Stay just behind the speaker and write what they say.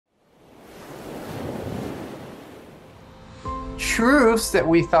truths that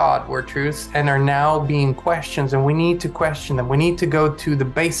we thought were truths and are now being questioned, and we need to question them. We need to go to the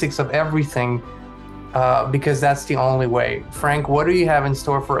basics of everything because that's the only way. Frank, what do you have in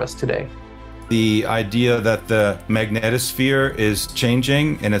store for us today? The idea that the magnetosphere is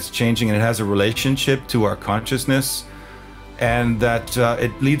changing, and it's changing, and it has a relationship to our consciousness, and that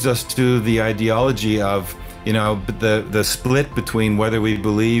it leads us to the ideology of, you know, the split between whether we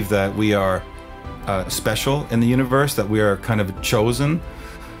believe that we are special in the universe, that we are kind of chosen,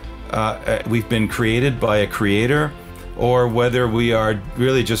 we've been created by a creator, or whether we are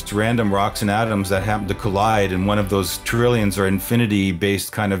really just random rocks and atoms that happen to collide in one of those trillions or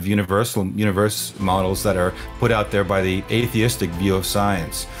infinity-based kind of universe models that are put out there by the atheistic view of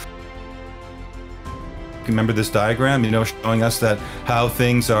science. Remember this diagram, you know, showing us that how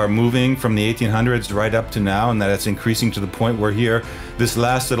things are moving from the 1800s right up to now, and that it's increasing to the point where here, this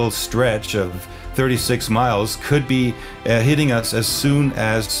last little stretch of 36 miles could be hitting us as soon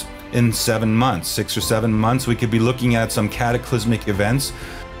as in 7 months, 6 or 7 months. We could be looking at some cataclysmic events.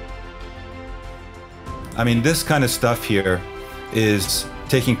 I mean, this kind of stuff here is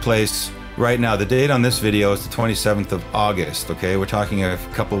taking place right now. The date on this video is the 27th of August, okay? We're talking a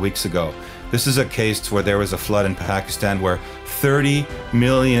couple of weeks ago. This is a case where there was a flood in Pakistan where 30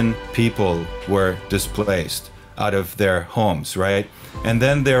 million people were displaced out of their homes, right? And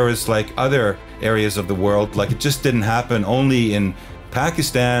then there was like other areas of the world, like it just didn't happen only in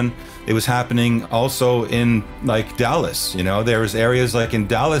Pakistan, it was happening also in like Dallas, you know, there was areas like in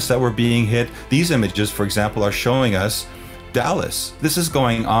Dallas that were being hit. These images, for example, are showing us Dallas. This is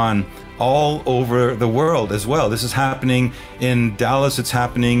going on all over the world as well. This is happening in Dallas, it's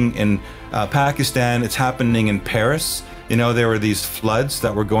happening in Pakistan, it's happening in Paris. You know, there were these floods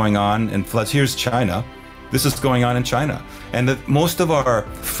that were going on, and floods. Here's China. This is going on in China. And most of our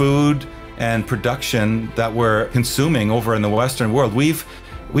food and production that we're consuming over in the Western world, we've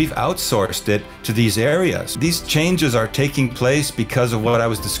outsourced it to these areas. These changes are taking place because of what I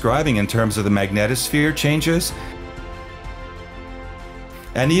was describing in terms of the magnetosphere changes.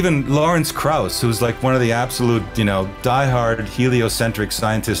 And even Lawrence Krauss, who's like one of the absolute, you know, diehard heliocentric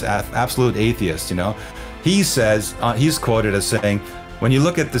scientists, absolute atheist, you know, he says, he's quoted as saying, when you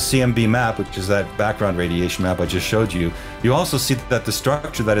look at the CMB map, which is that background radiation map I just showed you, you also see that the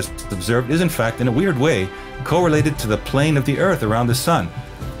structure that is observed is in fact, in a weird way, correlated to the plane of the Earth around the sun.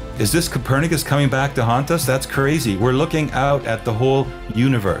 Is this Copernicus coming back to haunt us? That's crazy. We're looking out at the whole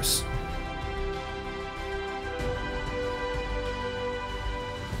universe.